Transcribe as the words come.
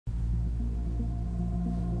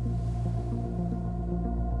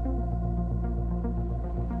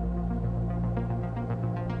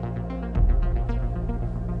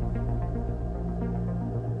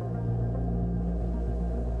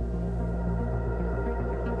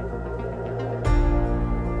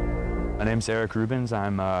My name's Rubens.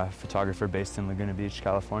 I'm a photographer based in Laguna Beach,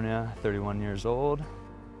 California, 31 years old.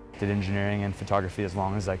 Did engineering and photography as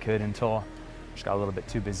long as I could until I just got a little bit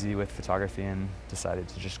too busy with photography and decided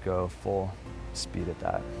to just go full speed at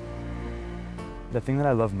that. The thing that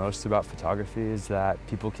I love most about photography is that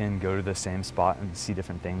people can go to the same spot and see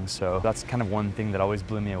different things. So that's kind of one thing that always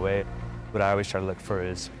blew me away. What I always try to look for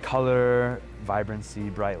is color,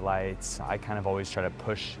 vibrancy, bright lights. I kind of always try to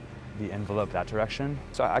push the envelope that direction.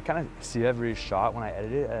 So I kind of see every shot when I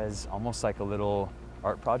edit it as almost like a little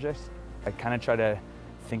art project. I kind of try to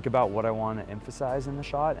think about what I want to emphasize in the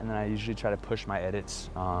shot, and then I usually try to push my edits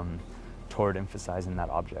toward emphasizing that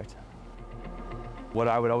object. What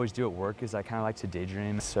I would always do at work is I kind of like to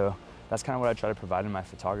daydream. So that's kind of what I try to provide in my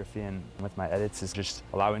photography and with my edits, is just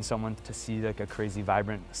allowing someone to see like a crazy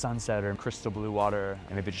vibrant sunset or crystal blue water,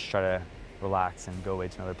 and maybe just try to relax and go away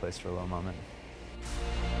to another place for a little moment.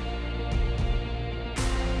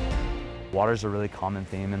 Water's a really common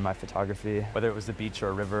theme in my photography, whether it was the beach or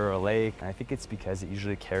a river or a lake. And I think it's because it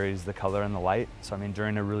usually carries the color and the light. So I mean,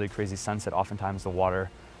 during a really crazy sunset, oftentimes the water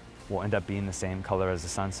will end up being the same color as the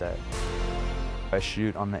sunset. I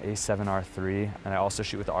shoot on the A7R3, and I also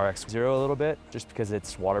shoot with the RX0 a little bit, just because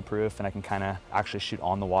it's waterproof and I can kind of actually shoot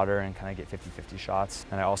on the water and kind of get 50-50 shots.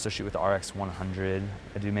 And I also shoot with the RX100.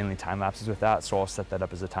 I do mainly time lapses with that, so I'll set that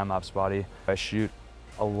up as a time lapse body. I shoot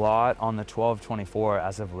a lot on the 12-24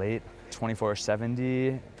 as of late.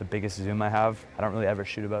 24-70, the biggest zoom I have. I don't really ever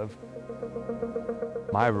shoot above.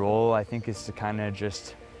 My role, I think, is to kind of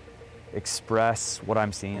just express what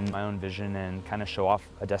I'm seeing in my own vision and kind of show off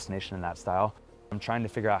a destination in that style. I'm trying to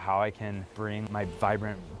figure out how I can bring my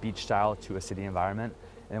vibrant beach style to a city environment.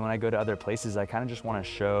 And when I go to other places, I kind of just want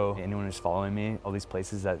to show anyone who's following me all these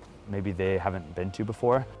places that maybe they haven't been to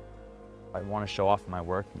before. I want to show off my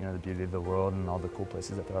work, you know, the beauty of the world and all the cool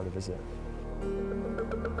places that there are to visit.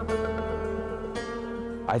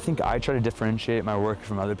 I think I try to differentiate my work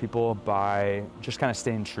from other people by just kind of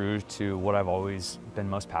staying true to what I've always been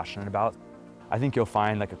most passionate about. I think you'll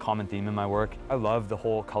find like a common theme in my work. I love the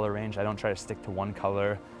whole color range. I don't try to stick to one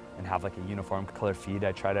color and have like a uniform color feed.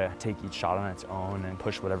 I try to take each shot on its own and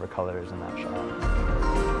push whatever color is in that shot.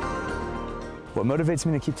 What motivates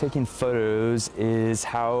me to keep taking photos is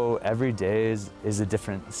how every day is a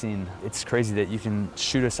different scene. It's crazy that you can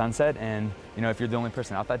shoot a sunset and, you know, if you're the only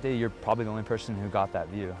person out that day, you're probably the only person who got that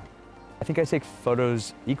view. I think I take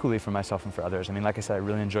photos equally for myself and for others. I mean, like I said, I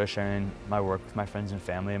really enjoy sharing my work with my friends and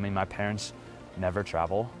family. I mean, my parents never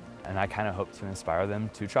travel, and I kind of hope to inspire them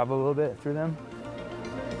to travel a little bit through them.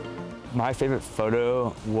 My favorite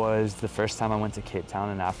photo was the first time I went to Cape Town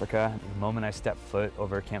in Africa. The moment I stepped foot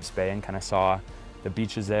over Camp Spey and kind of saw the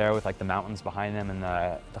beaches there with like the mountains behind them, and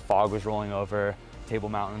the fog was rolling over Table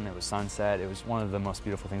Mountain. It was sunset. It was one of the most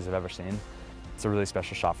beautiful things I've ever seen. It's a really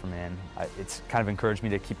special shot for me, and it's kind of encouraged me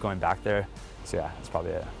to keep going back there. So yeah, that's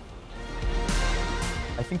probably it.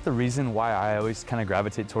 I think the reason why I always kind of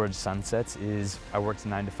gravitate towards sunsets is I worked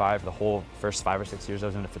 9 to 5 the whole first 5 or 6 years I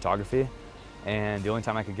was into photography. And the only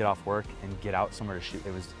time I could get off work and get out somewhere to shoot,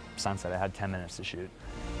 it was sunset. I had 10 minutes to shoot.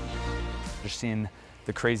 Just seeing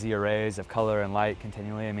the crazy arrays of color and light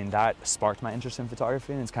continually, I mean, that sparked my interest in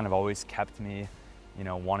photography, and it's kind of always kept me, you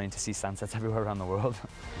know, wanting to see sunsets everywhere around the world.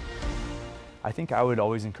 I think I would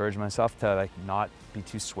always encourage myself to like not be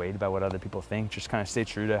too swayed by what other people think, just kind of stay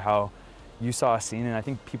true to how you saw a scene, and I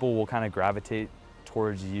think people will kind of gravitate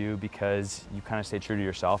towards you because you kind of stay true to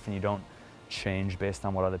yourself and you don't change based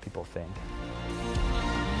on what other people think.